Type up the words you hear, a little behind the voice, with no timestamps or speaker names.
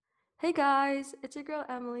Hey guys, it's your girl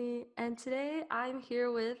Emily, and today I'm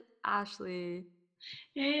here with Ashley.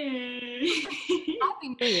 Hey. Happy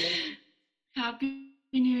New Year, Happy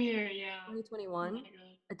New Year, yeah. Oh 2021. my God.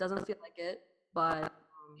 It doesn't feel like it, but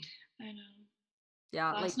I know.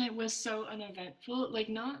 yeah, like Last night was so uneventful. Like,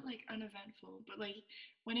 not like uneventful, but like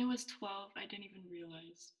when it was 12, I didn't even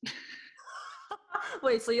realize.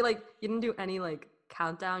 wait, so you didn't do any like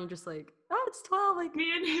countdown, you're just like, oh, it's 12, like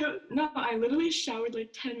No, I literally showered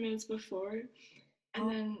like 10 minutes before, and oh.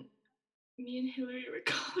 then me and Hillary were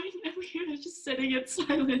going, and we were just sitting in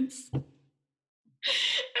silence. And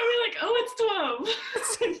we're like, oh, it's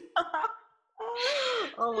 12.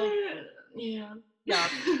 Oh my, Yeah. yeah,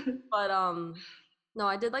 but no,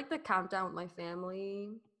 I did like the countdown with my family.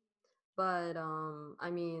 But I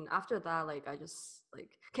mean, after that, like I just like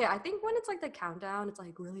okay, I think when it's like the countdown, it's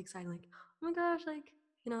like really exciting, like oh my gosh, like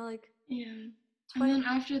like Yeah. And 20, then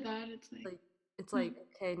after that, it's like, like it's hmm. like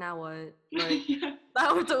okay, now what? Like Yeah.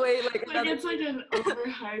 now we have to wait like Like another it's like year. an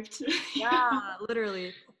overhyped. Yeah. Yeah,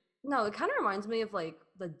 literally. No, it kind of reminds me of like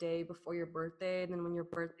the day before your birthday, and then when your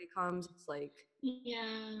birthday comes, it's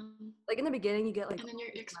Yeah. like in the beginning you get like And then all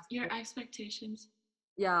your these your messages. expectations.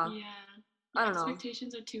 Yeah, Yeah. I Your don't know.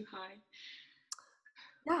 expectations are too high.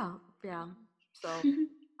 Yeah, yeah. So Yeah.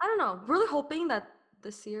 I don't know. Really hoping that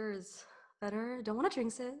this year is better. Don't want to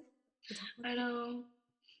jinx it. I know.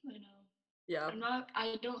 I know. Yeah.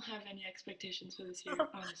 I don't have any expectations for this year,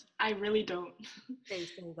 honestly. I really don't.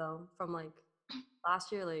 Facing though from like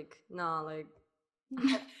last year, like no, like I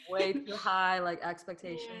had way too high like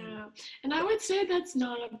expectations. Yeah. And I would say that's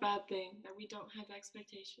not a bad thing that we don't have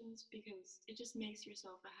expectations because it just makes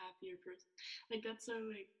yourself a happier person. Like that's so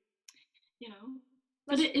like, you know,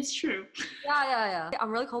 but That's it's true. yeah, yeah, yeah. I'm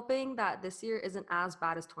really hoping that this year isn't as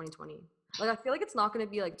bad as 2020. Like I feel like it's not gonna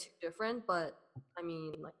be like too different, but I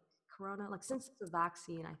mean like Corona, like since the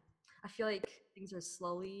vaccine, I feel like things are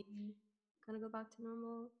slowly gonna go back to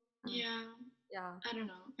normal. I don't know. Yeah. Yeah. I don't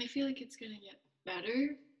know. I feel like it's gonna get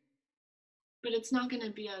better, but it's not gonna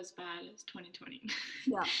be as bad as 2020.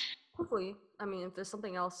 Yeah, hopefully. I mean, if there's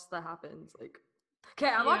something else that happens, like, okay,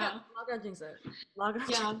 Yeah. I'm not gonna jinx it. I'm not gonna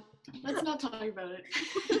jinx Yeah. Let's not talk about it.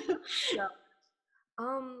 it. Yeah.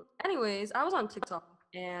 Anyways, I was on TikTok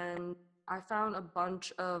and I found a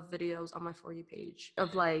bunch of videos on my For You page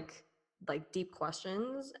of like deep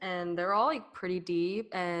questions, and they're all like pretty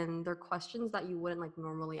deep, and they're questions that you wouldn't like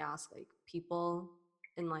normally ask like people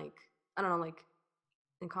in like I don't know like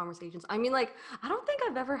in conversations. I mean, like, I don't think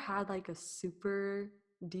I've ever had like a super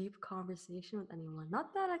deep conversation with anyone.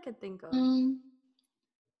 Not that I could think of. um,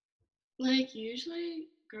 like usually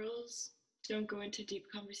girls don't go into deep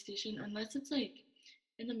conversation unless it's like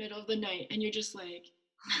in the middle of the night and you're just like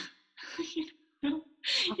you know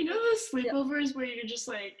you know those Yeah, sleepovers where you're just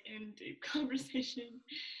like in deep conversation.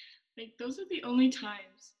 Like those are the only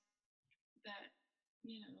times that,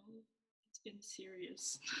 you know, it's been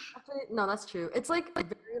serious. actually, no, that's true. It's like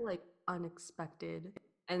very like unexpected,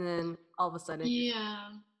 and then all of a sudden you're Yeah.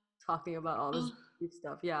 talking about all this Oh, deep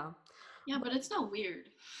stuff. Yeah, yeah, but but it's not weird.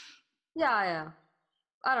 yeah, yeah.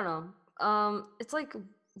 I don't know. It's like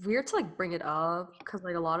weird to like bring it up because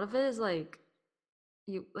like a lot of it is like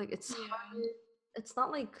you like it's Yeah. hard. It's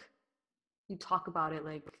not like you talk about it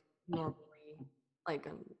like normally, like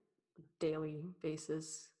on a daily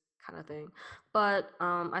basis kind of thing. But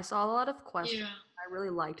I saw a lot of questions. Yeah. I really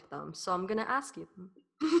liked them, so I'm gonna ask you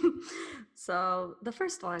them. So the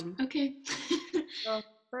first one, Okay. the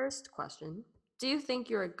first question: do you think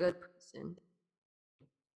you're a good person?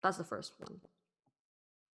 That's the first one.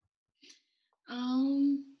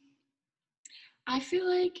 um I feel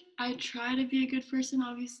like I try to be a good person,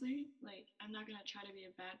 obviously. Like I'm not gonna try to be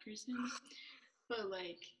a bad person. But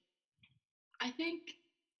like I think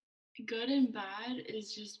good and bad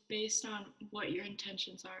is just based on what your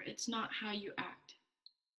intentions are. It's not how you act.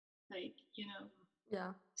 Like, you know.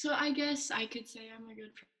 Yeah, So I guess I could say I'm a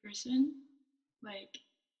good person. Like,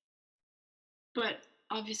 but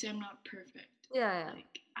obviously I'm not perfect. yeah, yeah.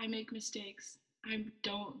 Like I make mistakes. I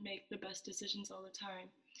don't make the best decisions all the time.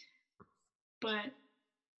 But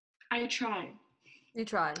I try. You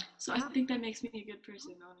try. So I think that makes me a good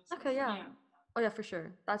person, honestly. Okay, yeah. Yeah. Oh yeah, for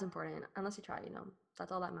sure. That's important. Unless you try,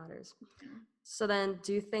 that's all that matters. Yeah. So then,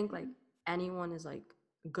 do you think like Yeah. anyone is like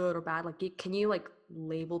good or bad? Like, can you like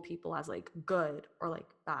label people as like good or like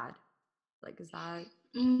bad? Like, is that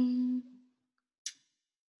Mm,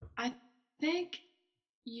 I think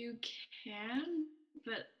you can,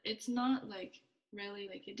 but it's not like really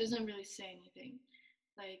like it doesn't really say anything.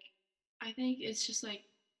 Like I think it's just like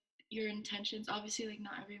your intentions. Obviously, like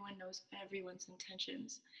not everyone knows everyone's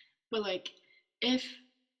intentions, but if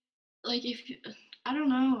like if I don't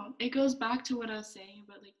know. It goes back to what I was saying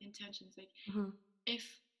about like intentions. Like Hmm. if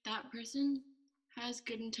that person has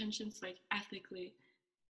good intentions, like ethically,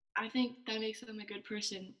 I think that makes them a good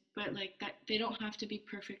person. But like that, they don't have to be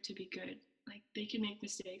perfect to be good. Like they can make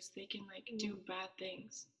mistakes. They can like do bad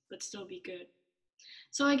things, but still be good.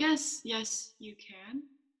 So I guess yes, you can,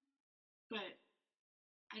 but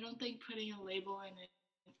I don't think putting a label in it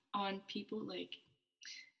on people like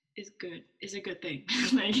is a good thing.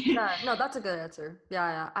 Like Yeah, no, that's a good answer. Yeah,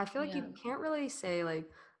 yeah. I feel like you yeah, can't really say like,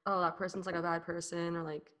 oh, that person's like a bad person or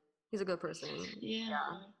like he's a good person. yeah.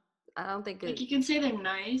 Yeah, I don't think Like it. you can say they're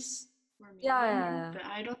nice or Yeah, maybe, yeah, yeah. but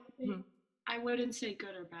I don't think Mhm. I wouldn't say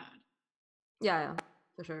good or bad. Yeah, yeah,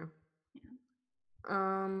 for sure.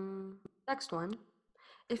 Yeah. Next one.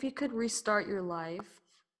 If you could restart your life,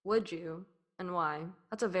 would you, and why?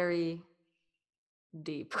 That's a very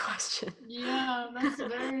deep question. Yeah, that's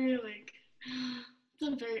very like it's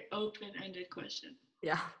a very open-ended question.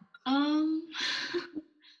 Yeah. Um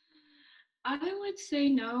I would say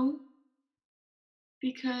no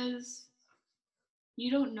because you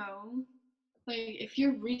don't know. Like if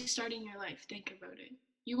you're restarting your life, think about it.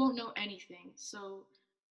 You won't know anything. So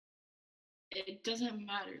it doesn't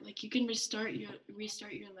matter. Like you can restart your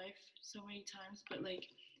life so many times, but like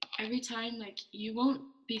every time like you won't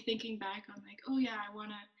be thinking back on like, oh yeah, I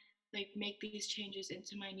wanna like make these changes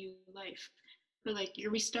into my new life. But like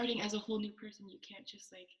you're restarting as a whole new person. You can't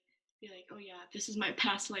just like be like, oh yeah, this is my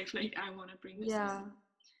past life. Like I wanna bring this Yeah. in.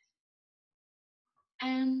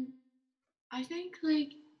 And I think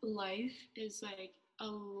like life is like a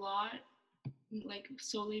lot like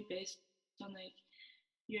solely based on like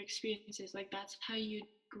your experiences. Like that's how you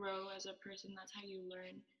grow as a person. That's how you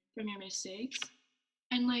learn from your mistakes.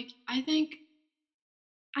 And like I think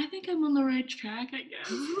I'm on the right track, I guess.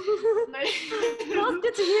 No, that's Like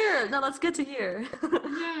good to hear. No, that's good to hear.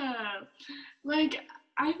 yeah. Like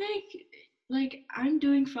I think like I'm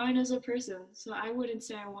doing fine as a person. So I wouldn't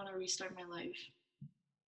say I want to restart my life.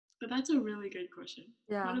 But that's a really good question.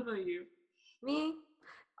 What Yeah. about you? Me,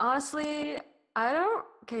 honestly, I don't.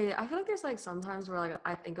 Okay, I feel like there's like sometimes where like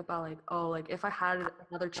I think about like, oh, like if I had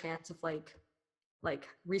another chance of like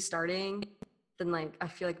restarting, then like I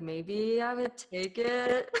feel like maybe I would take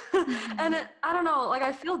it. And Mhm. I don't know, like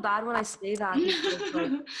I feel bad when I say that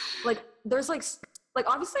because like there's like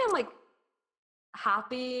obviously I'm like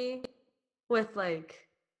happy with like,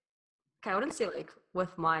 okay, I wouldn't say like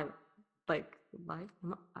with my like life.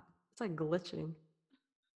 It's like glitching.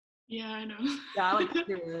 Yeah, I know. Yeah, I like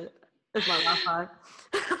hear it. It's my Wi-Fi.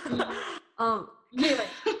 Yeah. Okay, like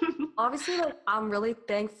obviously like I'm really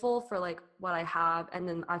thankful for like what I have, and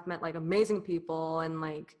then I've met like amazing people and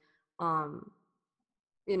like um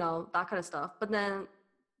that kind of stuff.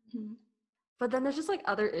 Mhm. But then there's just like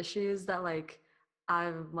other issues that like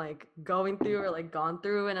I'm like going through or like gone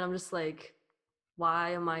through, and I'm just like,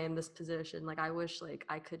 why am I in this position? Like I wish like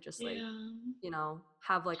I could just like, Yeah.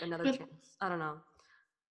 have like another But chance. I don't know.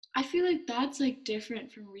 I feel like that's like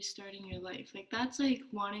different from restarting your life. Like that's like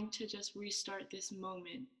wanting to just restart this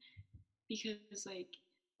moment because like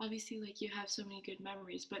obviously like you have so many good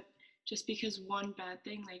memories, but just because one bad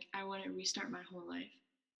thing, like I want to restart my whole life.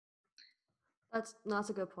 That's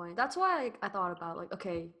a good point. That's why I thought about like,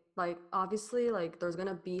 okay, like obviously like there's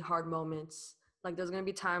gonna be hard moments. Like there's gonna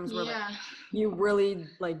be times where like Yeah. you really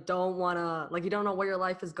like don't wanna like you don't know where your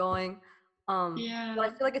life is going. But I Yeah.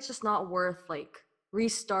 feel like it's just not worth like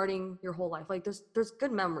restarting your whole life. Like there's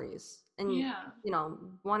good memories and Yeah.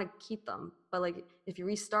 want to keep them. But like if you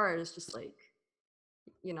restart, it's just like,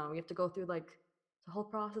 you have to go through like the whole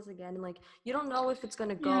process again, and like you don't know if it's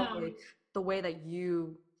gonna go Yeah. like the way that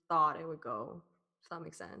you thought it would go, if that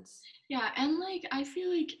makes sense. Yeah, and like I feel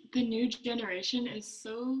like the new generation is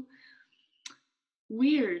so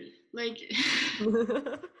weird. Like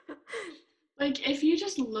like if you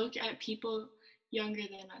just look at people younger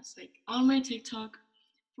than us, like on my TikTok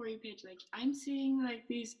for you page, like I'm seeing like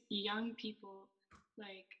these young people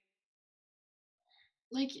like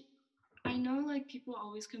like I know like people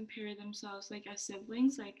always compare themselves like as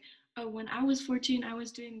siblings, like oh when I was 14 I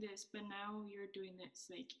was doing this, but now you're doing this.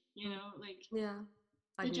 Like, Mm, like yeah,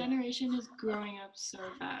 I the do that. generation is growing up so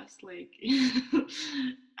fast. Like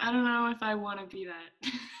I don't know if I want to be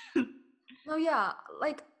that. No, yeah,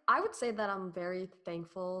 like I would say that I'm very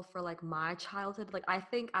thankful for like my childhood. Like I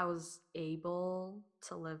think I was able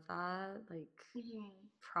to live that like Mhm.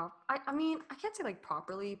 I mean, I can't say like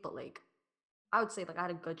properly, but like I would say like I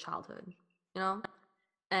had a good childhood, you know?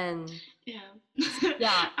 And Yeah.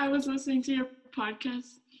 yeah. I was listening to your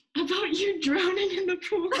podcast about you drowning in the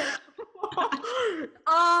pool.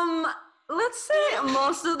 um let's say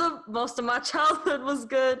most of my childhood was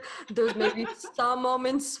good. There's maybe some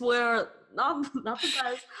moments where not the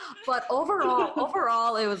best, but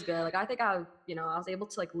overall it was good. Like I think I was able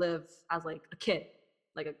to like live as like a kid,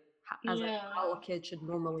 like as like Yeah. how a kid should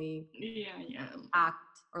normally Yeah, yeah. act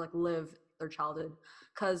or like live their childhood.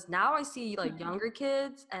 Cause now I see like younger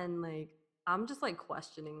kids and like I'm just like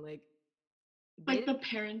questioning like they Like the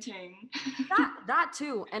parenting. that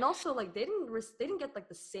too, and also like they didn't get like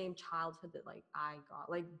the same childhood that like I got.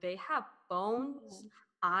 Like they have phones,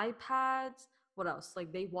 iPads. What else?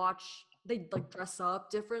 Like they like dress up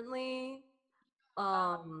differently.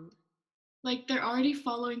 Um, Like they're already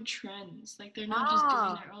following trends. Like they're not just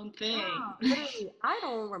doing yeah, their own yeah. thing. Literally, I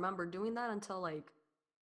don't remember doing that until like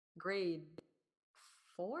grade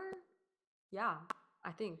 4. Yeah,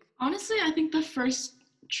 I think. Honestly, I think the first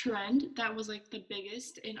trend that was like the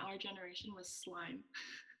biggest in our generation was slime.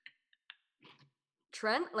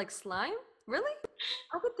 Trent, like slime? Really?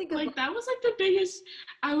 I could think of Like that was like the biggest.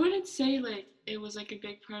 I wouldn't say like it was like a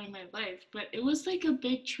big part of my life, but it was like a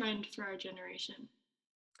big trend for our generation.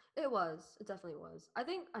 it was. It definitely was. I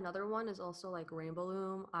think another one is also like Rainbow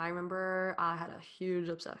Loom. I remember I had a huge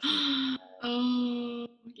obsession. Oh,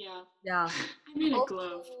 yeah. Yeah. I made a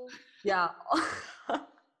glove. Also, yeah.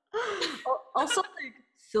 Also, like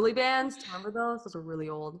silly bands. Do you remember those? Those are really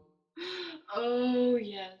old. Oh,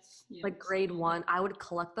 yes. Like Yes. grade 1, I would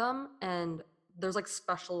collect them, and there's like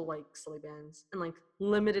special like silly bands and like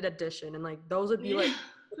limited edition, and like those would be like Yeah.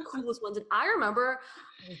 the coolest ones. And I remember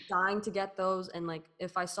I was dying to get those, and like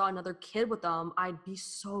if I saw another kid with them, I'd be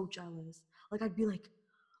so jealous. Like I'd be like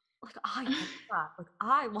I want that. Like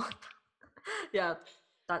I want that. Yeah,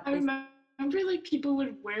 that I basically. remember like people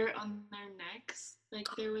would wear it on their necks. Like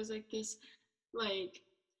there was like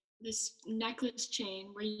this necklace chain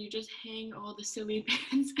where you just hang all the silly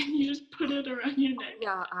bands and you just put it around your neck.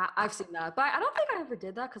 Yeah, I've seen that, but I don't think I ever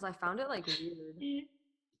did that because I found it like weird.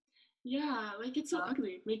 Yeah, like it's so Yeah.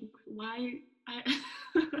 ugly. Like why I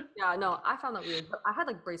Yeah, no, I found that weird. But I had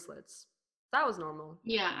like bracelets. That was normal.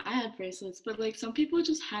 Yeah, I had bracelets, but like some people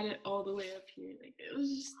just had it all the way up here. Like it was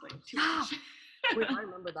just like too Yeah. much. Wait, I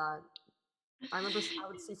remember that. I remember I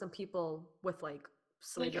would see some people with like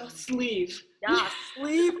sleeve. Like a sleeve. Yeah,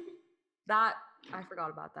 sleeve. That I forgot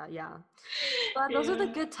about that. Yeah. But those are the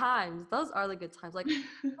Yeah. good times. Those are the good times. Like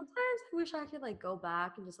sometimes I wish I could like go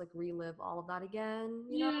back and just like relive all of that again,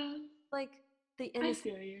 you know? Yeah, Like the I innocent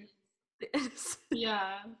feel you. the innocent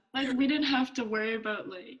Yeah, like we didn't have to worry about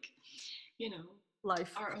like, you know,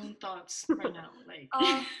 life. our own thoughts right now. Like,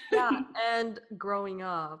 Yeah, and growing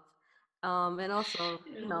up. And also,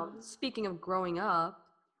 yeah. speaking of growing up,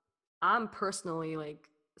 I'm personally like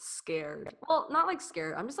scared. Well, not like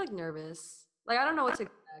scared. I'm just like nervous. Like I don't know what to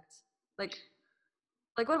expect.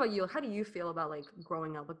 Like what about you? Like, how do you feel about like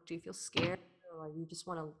growing up? Like do you feel scared or like you just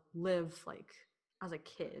want to live like as a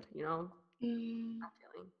kid, you know? Mm, That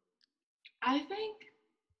feeling. I think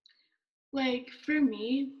like for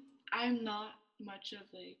me, I'm not much of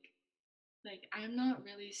like I'm not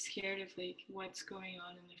really scared of like what's going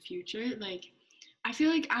on in the future. Like I feel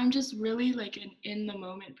like I'm just really like an in the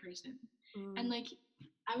moment person. And Mm, like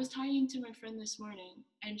I was talking to my friend this morning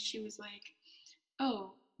and she was like,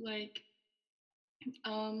 "Oh, like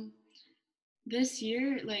um this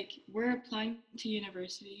year like we're applying to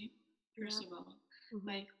university yeah. first of all. Hmm.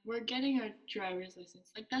 Like we're getting our driver's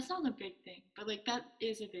license. Like that's not a big thing, but like that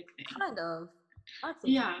is a big thing." Kind of. I'd say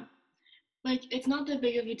kind Yeah. Like it's not that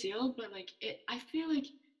big of a deal, but like it I feel like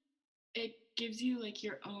it gives you like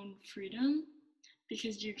your own freedom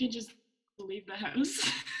because you can just leave the house.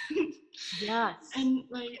 of. Yes. And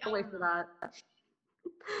like I Can't wait don't for know. that.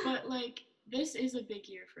 But like this is a big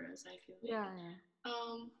year for us, I feel like. Yeah,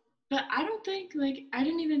 yeah. But I don't think like I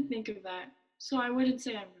didn't even think of that. So I wouldn't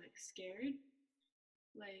say I'm like scared.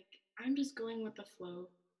 Like I'm just going with the flow.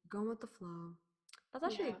 Going with the flow.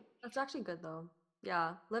 Yeah. That's actually good though.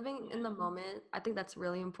 Yeah, living in the Yeah. moment, I think that's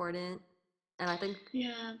really important. And I think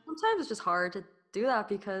Yeah. sometimes it's just hard to do that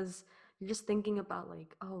because you're just thinking about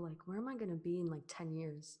like, oh, like where am I gonna be in like 10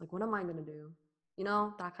 years? Like what am I gonna do? You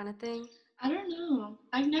know, that kind of thing. I don't know.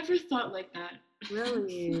 I've never thought like that.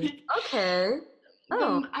 Really? Like Okay.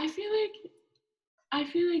 Oh, I feel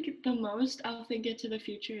like the most I'll think into the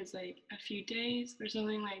future is like a few days or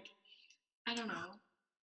something like I don't know.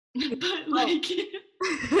 But oh. like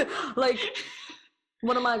Like,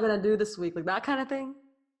 what am I gonna do this week? Like that kind of thing.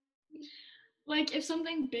 like if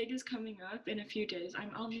something big is coming up in a few days,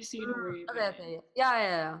 I'm obviously gonna Mm, worry okay, about it. okay. Yeah, yeah,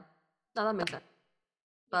 yeah. No, that makes sense.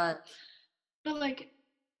 Yeah. But But like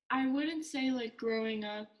I wouldn't say like growing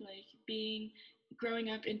up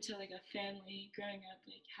into like a family, growing up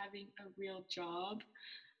like having a real job.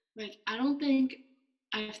 Like, I don't think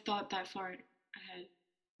I've thought that far ahead.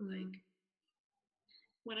 Mm. Like,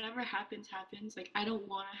 whatever happens, happens. Like, I don't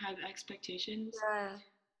want to have expectations Yeah.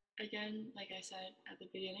 again, like I said at the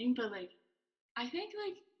beginning, but like, I think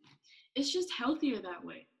like it's just healthier that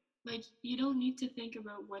way. Like, you don't need to think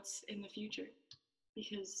about what's in the future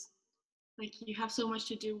because like you have so much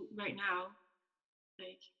to do right now.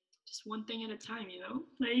 Like, just one thing at a time, you know?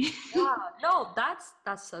 Like, Yeah. No, that's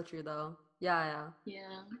so true though. Yeah, yeah.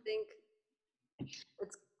 yeah. I think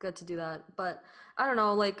it's good to do that. But I don't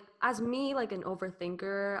know, like as me, like an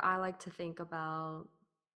overthinker, I like to think about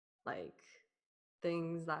like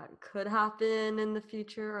things that could happen in the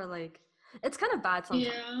future or like it's kind of bad sometimes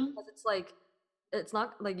Yeah. because it's like it's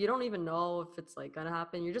not like you don't even know if it's like gonna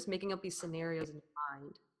happen. You're just making up these scenarios in your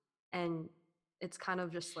mind. And it's kind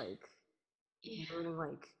of just like Yeah. ruining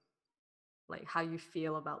like how you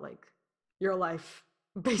feel about like your life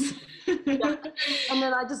basically. Yeah. And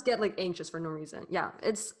then I just get like anxious for no reason. Yeah,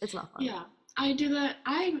 it's not fun. Yeah. I do that.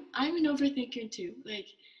 I'm an overthinker too. Like,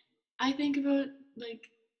 I think about like,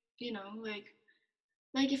 you know, like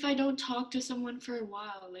if I don't talk to someone for a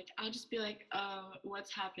while, like I'll just be like,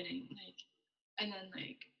 what's happening? Like, and then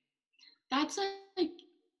like that's like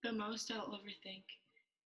the most I'll overthink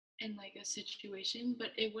in like a situation, but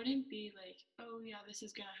it wouldn't be like, oh yeah, this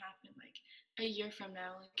is gonna happen like a year from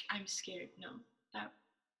now. Like, I'm scared. No, that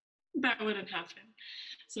that wouldn't happen.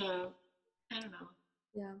 So I don't know.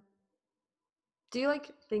 Yeah. Do you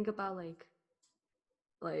like think about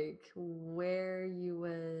like where you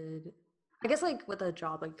would I guess like with a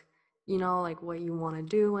job like you know like what you want to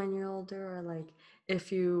do when you're older or like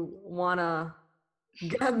if you want to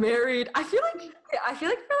get married. I feel like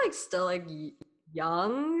we're like still like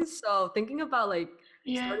young, so thinking about like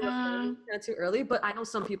starting a family Yeah. is kind of too early, but I know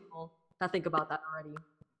some people that think about that already.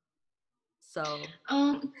 So,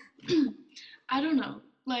 Um, I don't know.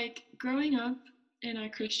 Like growing up in a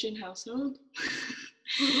Christian household,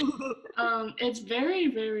 it's very,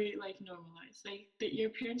 very like normalized. Like that your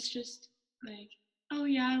parents just like, oh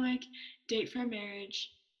yeah, like date for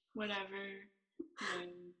marriage, whatever.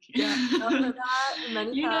 yeah, I've Like heard that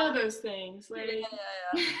many you times. know those things. Yeah, Like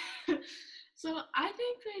yeah, so I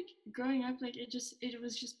think like growing up, like it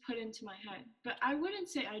was just put into my head. But I wouldn't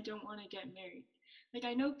say I don't want to get married. Like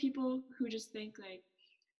I know people who just think like,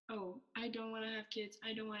 oh, I don't want to have kids.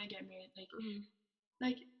 I don't want to get married. yeah.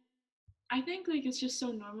 Like I think like it's just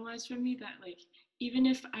so normalized for me that like even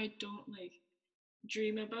if I don't like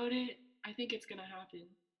dream about it, I think it's gonna happen.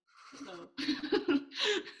 So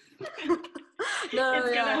No, it's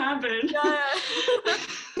gonna yeah, happen. yeah,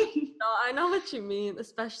 yeah. No, I know what you mean,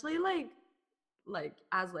 especially like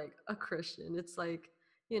as like a Christian. It's like,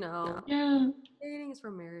 you know, Yeah. dating is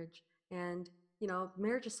for marriage and you know,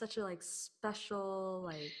 marriage is such a like special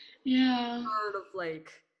like Yeah. part of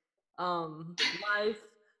like life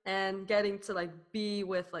and getting to like be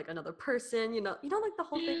with like another person, you know like the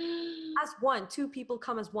whole thing Yeah. as one, two people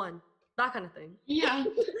come as one. That kind of thing. Yeah.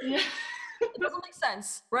 Yeah. It doesn't make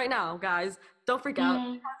sense right now, guys. Don't freak out.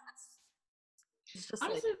 Yeah. It's just like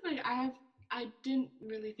Honestly, like I didn't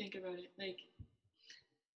really think about it. Like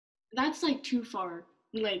that's like too far.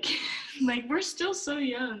 Like like we're still so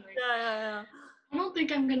young. Like yeah, yeah, yeah. I don't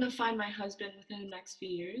think I'm gonna find my husband within the next few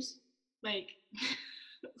years. Like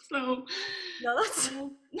so No, that's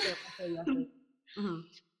um, yeah, I feel you, I feel you. Mhm.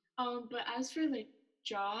 but as for like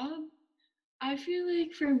job, I feel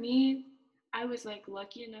like for me, I was like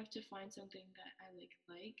lucky enough to find something that I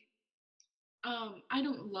like. I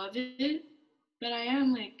don't love it, but I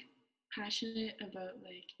am like passionate about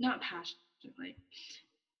like not passionate, like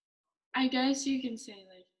I guess you can say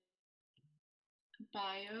like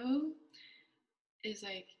bio is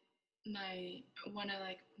like my one of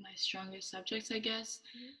like my strongest subjects, I guess.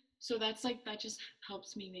 Mhm. So that's like that just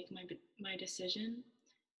helps me make my decision.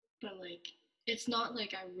 But like it's not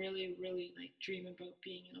like I really really like dream about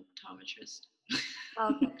being an optometrist.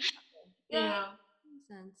 Okay. Yeah, Yeah. makes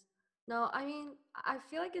sense. No, I mean, I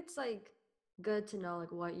feel like it's like good to know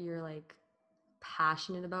like what you're like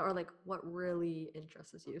passionate about or like what really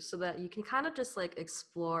interests you so that you can kind of just like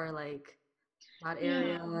explore like that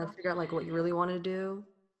area, Yeah. figure out like what you really want to do.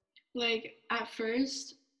 Like at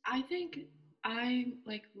first, I think I'm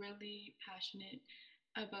like really passionate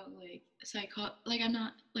about like like I'm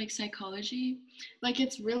not like psychology. Like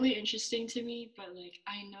it's really interesting to me, but like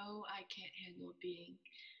I know I can't handle being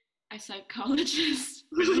a psychologist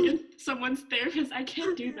or like someone's therapist. I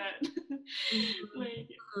can't do that. Like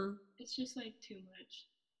Mhm. it's just like too much.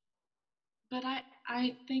 But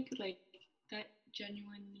I think like that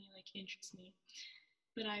genuinely like interests me.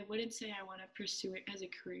 But I wouldn't say I want to pursue it as a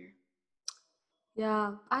career.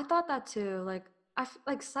 Yeah, I thought that too. Like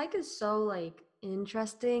like psych is so like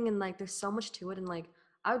interesting and like there's so much to it and like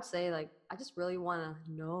I would say like I just really want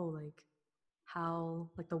to know like how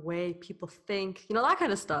like the way people think, that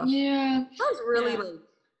kind of stuff. Yeah, Sounds really yeah. like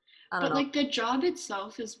I don't But know. like the job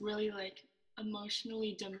itself is really like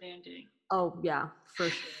emotionally demanding. Oh yeah, for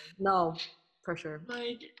sure. No, for sure.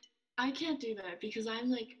 Like I can't do that because I'm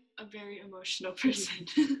like a very emotional Mhm.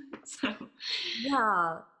 person. So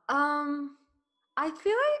Yeah. Um, I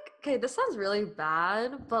feel like okay, this sounds really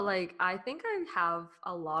bad, but like I think I have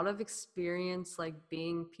a lot of experience like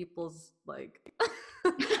being people's like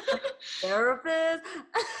therapist.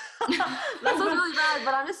 That sounds really bad,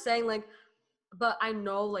 but I'm just saying like but I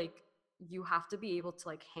know like you have to be able to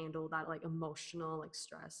like handle that like emotional like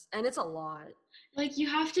stress and it's a lot. like you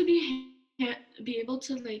have to be able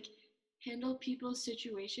to like handle people's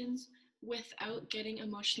situations without getting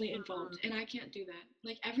emotionally involved, and I can't do that.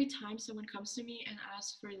 Like every time someone comes to me and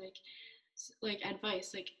asks for like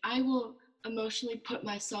advice, like I will emotionally put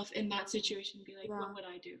myself in that situation and be like, what Yeah. would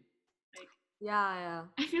I do? Like Yeah, yeah.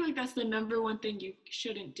 I feel like that's the number one thing you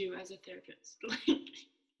shouldn't do as a therapist. Like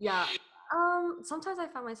Yeah. Sometimes I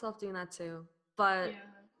find myself doing that too. But yeah.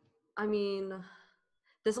 I mean,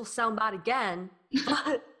 this will sound bad again,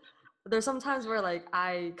 but there's sometimes where like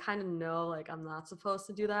I kind of know like I'm not supposed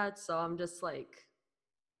to do that, so I'm just like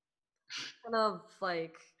kind of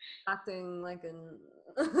like acting like an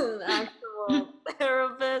actual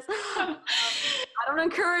therapist. I don't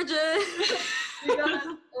encourage it because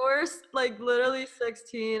we're like literally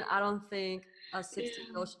 16. I don't think a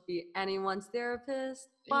 16-year-old Yeah. should be anyone's therapist,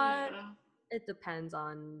 but Yeah. it depends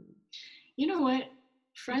on. You know what?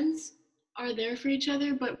 Friends are there for each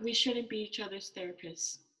other, but we shouldn't be each other's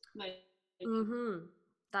therapists. Like, Mm-hmm.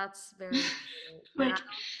 That's very important. And like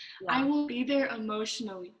I yeah. will be there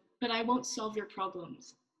emotionally, but I won't solve your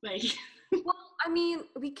problems. Like, Well, I mean,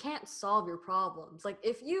 we can't solve your problems. Like,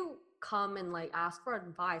 if you come and like ask for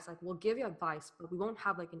advice, like we'll give you advice, but we won't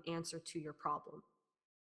have like an answer to your problem.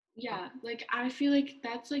 yeah, like I feel like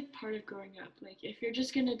that's like part of growing up. Like, if you're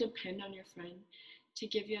just gonna depend on your friend to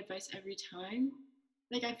give you advice every time,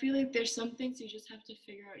 like I feel like there's some things you just have to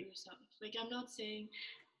figure out yourself. Like, I'm not saying,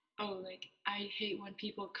 oh, like I hate when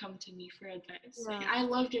people come to me for advice. Like, Yeah. I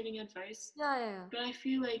love giving advice, Yeah, yeah, but I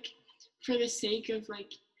feel like for the sake of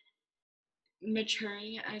like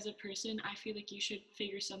maturing as a person, I feel like you should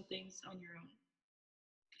figure some things on your own.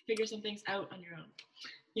 Figure some things out on your own.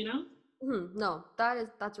 You know? yeah. No,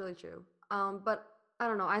 that's really true. But I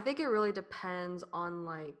don't know. I think it really depends on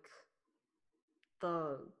like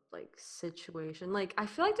the like situation. Like I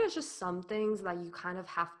feel like there's just some things that you kind of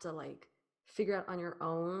have to like figure out on your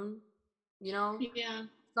own, you know? Yeah.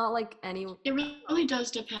 It's not like any It really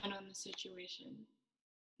does depend on the situation,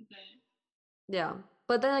 but yeah.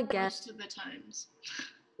 But then again, most of the times.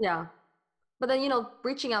 yeah. But then,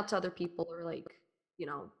 reaching out to other people or like,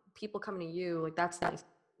 people coming to you, like that's nice.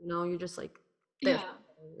 You're just like there for Yeah. them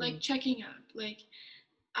Like and checking up. Like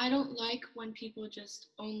I don't like when people just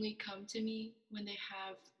only come to me when they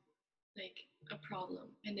have like a problem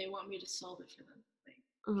and they want me to solve it for them.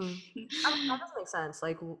 mhm. Like I mean, that doesn't make sense.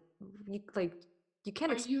 You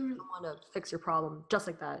can't are expect you someone to fix your problem just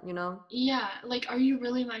like that, you know? yeah, like are you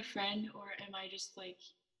really my friend or am I just like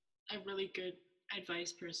a really good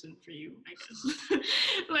advice person for you, I guess.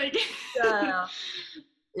 Like, Yeah. I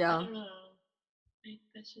Yeah. don't know. Like,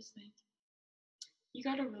 that's just like, you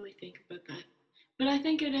gotta really think about that. But I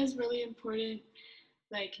think it is really important,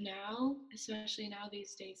 like now, especially now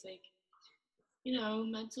these days, like,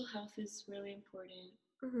 mental health is really important.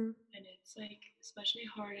 Hmm. And it's like, especially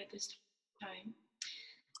hard at this time.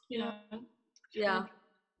 Yeah. I've Yeah. had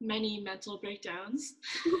many mental breakdowns.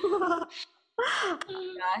 Yeah,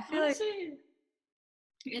 I feel like Honestly,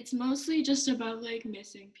 it's mostly just about like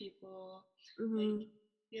missing people. Like mhm.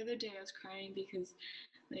 the other day I was crying because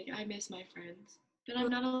like I miss my friends, but I'm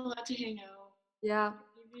not allowed to hang out Yeah.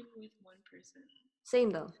 even with one person.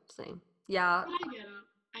 Same though. Same. Yeah. But I get it.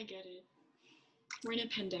 I get it. We're in a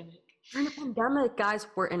pandemic. We're in a pandemic, guys.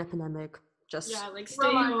 We're in a pandemic. Just Yeah, like a stay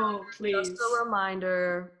reminder. home, Just please. a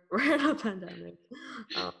reminder. We're in a pandemic.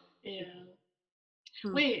 Um, Yeah.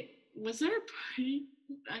 hmm. Wait, was there a party?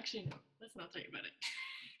 Actually, no. Let's not talk about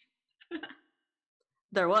it.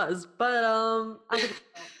 There was, but I think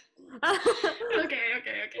Okay.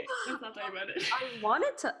 Let's not talk about it. I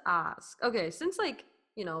wanted to ask. Okay, since like,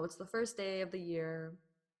 it's the first day of the year,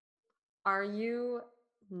 are you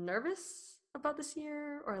nervous about this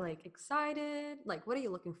year or like excited? Like what are you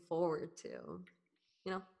looking forward to?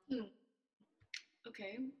 You know? Hmm.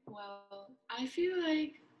 Okay. Well, I feel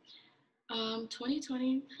like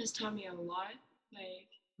 2020 has taught me a lot. Like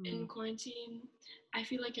Mm. in quarantine, I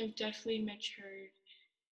feel like I've definitely matured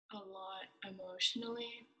a lot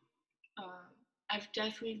emotionally. Um, I've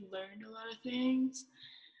definitely learned a lot of things.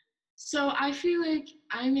 So I feel like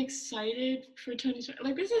I'm excited for 2020.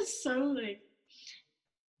 Like this is so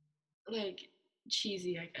like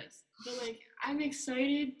cheesy, I guess. But like I'm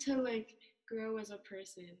excited to like grow as a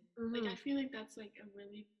person. Like Mm-hmm. I feel like that's like a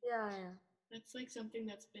really Yeah, yeah. that's like something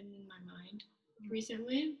that's been in my mind Mhm.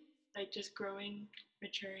 recently. Like just growing,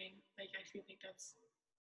 maturing. Like I feel like that's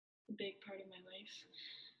a big part of my life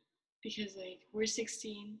because like we're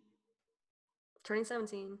 16. Turning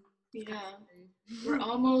 17. It's kind Yeah, of we're scary.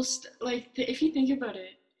 almost like if you think about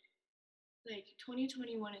it, like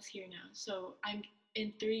 2021 is here now. So I'm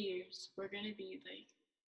in 3 years we're gonna be like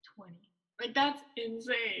 20. Like that's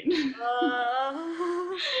insane.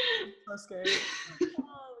 So scary.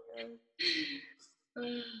 Oh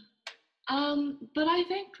my god. But I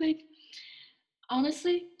think like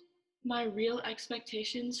honestly, my real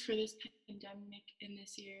expectations for this pandemic in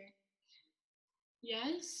this year,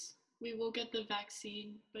 yes, we will get the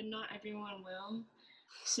vaccine, but not everyone will.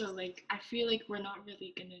 So like I feel like we're not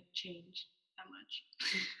really gonna change that much.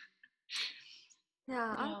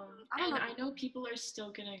 Yeah, I don't And know. I know people are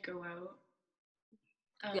still gonna go out.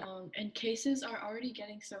 Yeah. And cases are already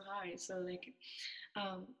getting so high. So like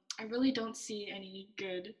um I really don't see any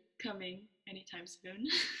good coming anytime soon.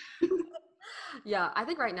 Yeah, I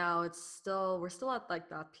think right now we're still at like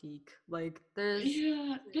that peak. Like there's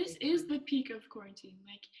Yeah, this anything is coming. the peak of quarantine.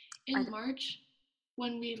 Like I in think March,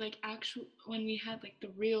 when we like actual when we had like the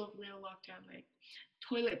real lockdown, like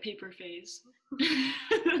toilet paper phase.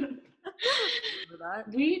 remember that.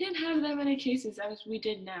 We didn't have that many cases as we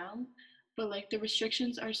did now, but like the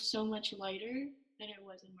restrictions are so much lighter than it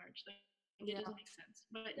was in March. Like it Yeah. doesn't make sense.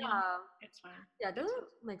 But you know, Yeah. it's fine. Yeah, it It's doesn't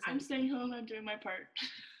fine. make I'm sense. staying home, I'm doing my part.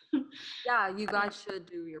 Yeah, you guys should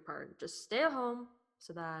do your part. Just stay at home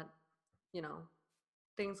so that, you know,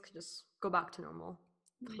 things could just go back to normal.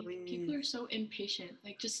 Like people Please. are so impatient.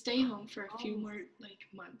 Like just stay home for a few Um, more like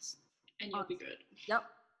months and you'll be honestly. good. Yep,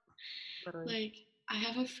 literally. Like I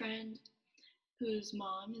have a friend whose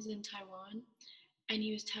mom is in Taiwan and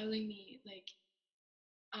he was telling me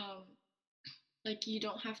um like you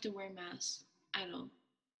don't have to wear masks at all.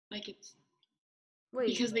 Like it's Wait.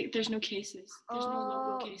 because there's no cases. There's no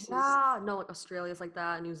local Oh, cases. yeah. No, like Australia's like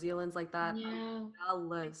that, New Zealand's like that. I'm Yeah.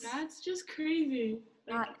 Like jealous. that's just crazy.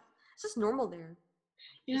 Yeah, Like it's just normal there.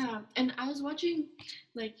 Just yeah, and I was watching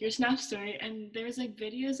like your Snap story, and there's like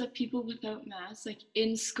videos of people without masks like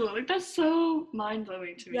in school. Like that's so mind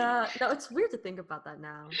blowing to me. yeah, no, it's weird to think about that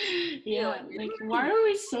now. Yeah, Yeah, like wait, like wait, why wait. are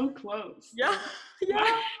we so close? Yeah, Like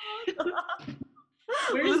why? yeah.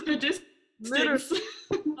 Where's the Literally, literally. distance?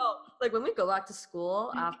 No, like when we go back to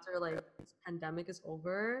school after like this pandemic is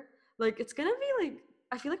over, like it's gonna be like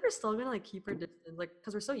I feel like we're still gonna like keep our distance, like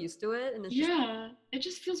because we're so used to it, and it's just Yeah, it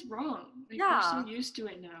just feels wrong. Like we're so yeah, used to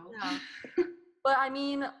it now. yeah. But I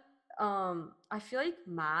mean, I feel like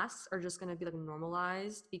masks are just gonna be like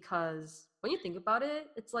normalized because when you think about it,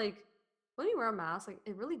 it's like when you wear a mask, like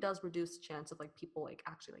it really does reduce the chance of like people like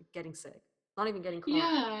actually like getting sick, not even getting corona,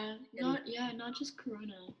 Yeah, getting. not just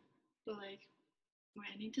Corona, but like wait,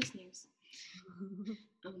 I need to sneeze.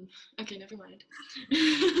 Um, okay, never mind.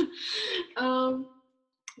 um,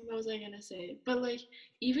 what was I gonna say? But like,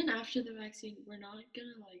 even after the vaccine, we're not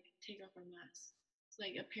gonna like take off our masks.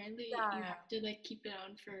 Like, apparently, you Yeah. have to like keep it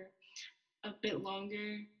on for a bit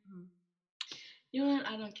longer. Mhm. You know what?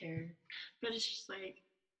 I don't care. But it's just like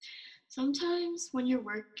sometimes when you're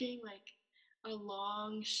working like a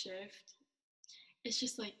long shift, it's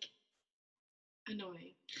just like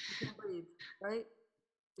annoying. You can't breathe, right?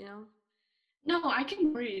 You know. No, I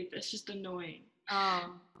can breathe. It's just annoying.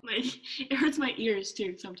 Um. Like it hurts my ears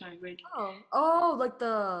too sometimes. Like Oh. Oh, like.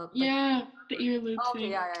 yeah, the ear loop Oh, okay.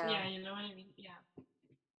 thing. Yeah. Yeah. Yeah. Yeah, you know what I mean. Yeah,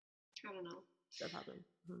 I don't know. Does happen.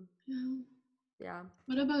 Mhm. Um, Yeah.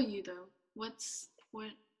 what about you though? What?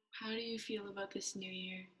 How do you feel about this new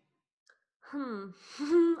year? Hmm.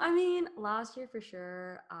 I mean, last year for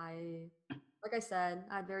sure, like I said,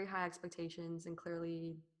 I had very high expectations, and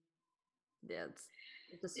clearly, yeah,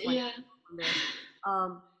 it just went Yeah, from there.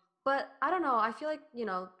 Um, but I don't know. I feel like,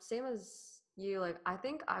 same as you, like, I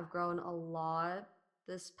think I've grown a lot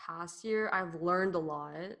this past year. I've learned a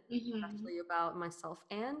lot, mm-hmm. especially about myself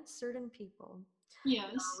and certain people.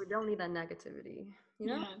 Yes, We don't need that negativity, you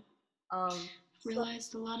know? yeah. So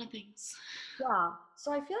Realized a lot of things. yeah.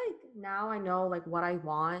 So I feel like now I know like what I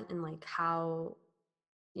want and like how,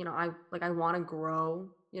 I want to grow,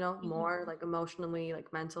 more Mm-hmm. like emotionally,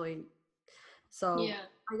 like mentally. So Yeah,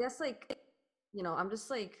 I guess like, I'm just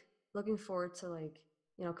like looking forward to like,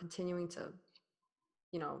 continuing to,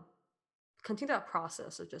 you know, continue that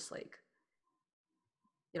process of just like,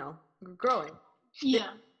 growing.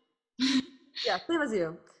 Yeah. Yeah, same as you.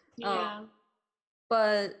 Um, Yeah.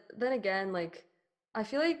 but then again, like, I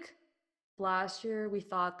feel like last year we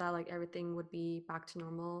thought that like everything would be back to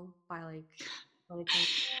normal by like 2020.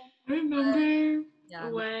 I remember Yeah,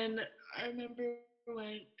 when I remember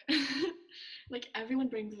when like everyone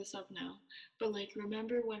brings this up now, but like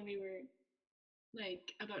remember when we were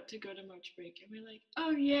like about to go to March break and we're like,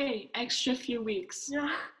 oh yay, extra few weeks.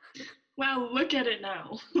 yeah, Wow, look at it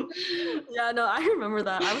now. yeah. No, I remember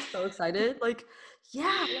that. I was so excited. Like,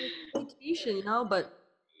 yeah, like vacation, but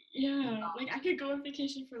Yeah, like I could go on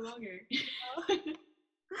vacation for longer.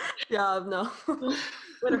 yeah, no.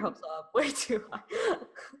 Winter hopes up way too high.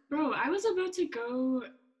 Bro, I was about to go.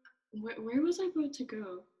 Where was I about to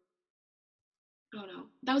go? Oh no,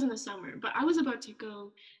 that was in the summer. But I was about to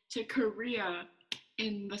go to Korea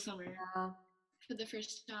in the summer Yeah, for the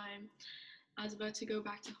first time. I was about to go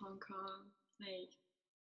back to Hong Kong. Like,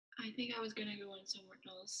 I think I was gonna go on somewhere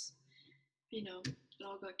else. It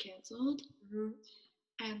all got canceled. mhm.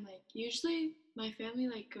 And like, usually my family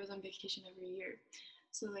like goes on vacation every year.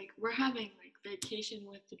 So like, we're having like vacation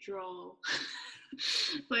withdrawal.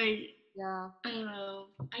 Like, Yeah. I don't know.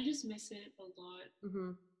 I just miss it a lot.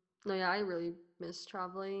 Hmm. No, yeah, I really miss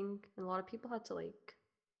traveling, and a lot of people had to like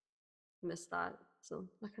miss that, so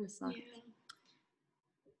that kind of sucked. Yeah.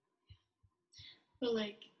 But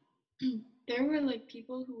like, there were like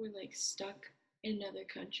people who were like stuck in another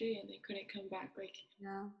country and they couldn't come back. Like,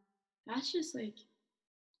 Yeah, that's just like,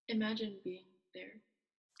 imagine being there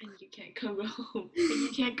and you can't go home. Like, you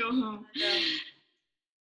can't go home. yeah,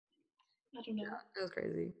 I don't know. it was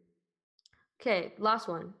crazy. Okay, last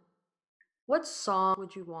one. What song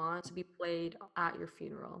would you want to be played at your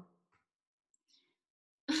funeral?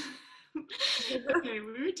 Okay,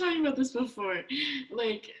 we were talking about this before.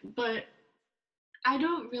 Like, but I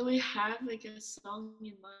don't really have like a song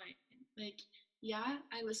in mind. Like, yeah,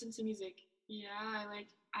 I listen to music. Yeah,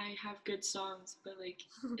 I have good songs, but like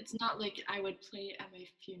it's not like I would play it at my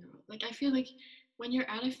funeral. Like I feel like when you're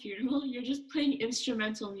at a funeral, you're just playing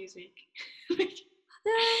instrumental music. Like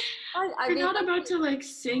Yeah, I you're mean, not about to like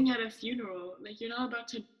sing at a funeral. Like you're not about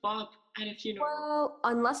to bop at a funeral. well,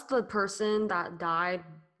 unless the person that died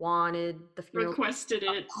wanted the funeral Requested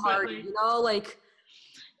a it, but party, like like,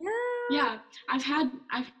 yeah, yeah, I've had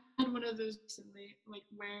one of those recently, like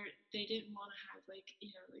where they didn't want to have like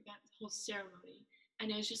that whole ceremony, and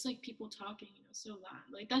it was just like people talking, so loud.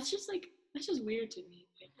 Like that's just weird to me.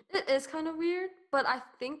 Like, it is kind of weird, but I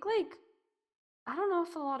think like I don't know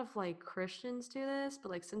if a lot of like Christians do this, but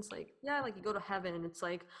like since like yeah, like you go to heaven and it's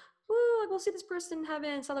like, woo, like we'll see this person in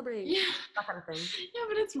heaven, celebrate, yeah, that kind of thing. yeah,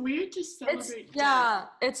 but it's weird to It's celebrate death. yeah,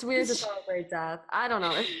 it's weird to It's celebrate death. I don't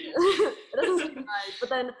know. It doesn't seem right. But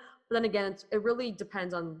then again, it really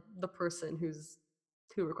depends on the person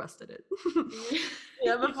who requested it.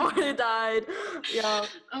 Yeah, before they died. Yeah.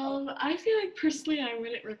 I feel like personally, I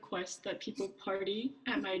wouldn't request that people party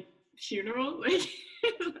at my funeral. Like,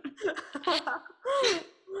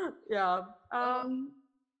 Yeah. um,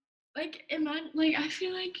 like I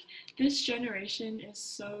feel like this generation is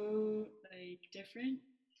so like different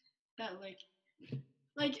that like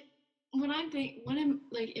when I'm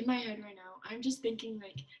like in my head right now, I'm just thinking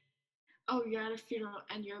like, oh, you're at a funeral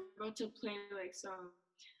and you're about to play like some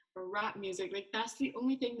rap music. Like that's the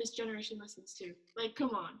only thing this generation listens to. Like,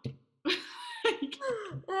 come on. Like,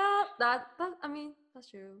 Yeah, that I mean, that's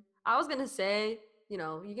true. I was gonna say, you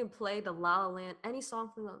can play the La La Land, any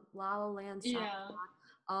song from the La La Land yeah.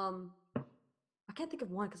 soundtrack. I can't think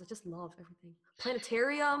of one because I just love everything.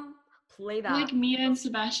 Planetarium, play that. Like Mia and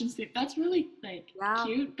Sebastian Sleep. That's really like Yeah,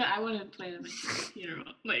 cute, but I wouldn't play them at my funeral.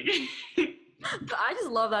 Like but I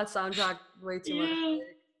just love that soundtrack way too much. yeah. Just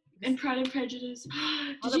And Pride and Prejudice.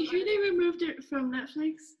 Did other you hear they removed it from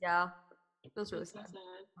Netflix? yeah, it was really That's so sad. sad.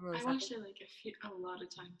 I'm really I sad. watched it like a lot of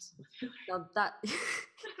times. No, that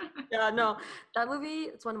yeah, no, that movie,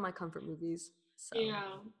 it's one of my comfort movies. So Yeah.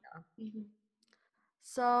 yeah. Hmm.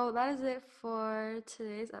 So that is it for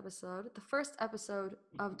today's episode, the first episode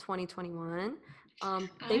of 2021. Thank you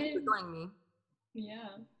I for joining me. yeah.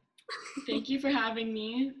 Thank you for having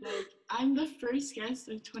me. Like I'm the first guest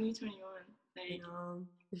of 2021. You Like know,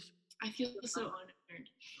 I feel so honored.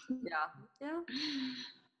 yeah, yeah.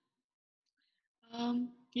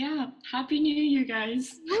 Yeah. Happy New Year,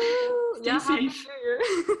 guys. Woo! Stay Yeah, happy safe.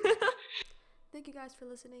 New Year. Thank you guys for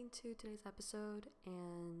listening to today's episode,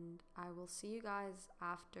 and I will see you guys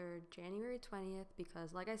after January 20th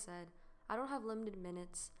because, like I said, I don't have limited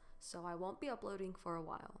minutes, so I won't be uploading for a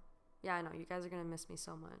while. Yeah, I know, you guys are gonna miss me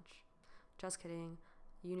so much. Just kidding.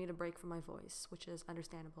 You need a break from my voice, which is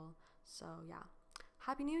understandable. So yeah,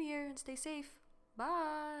 happy new year and stay safe.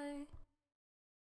 Bye.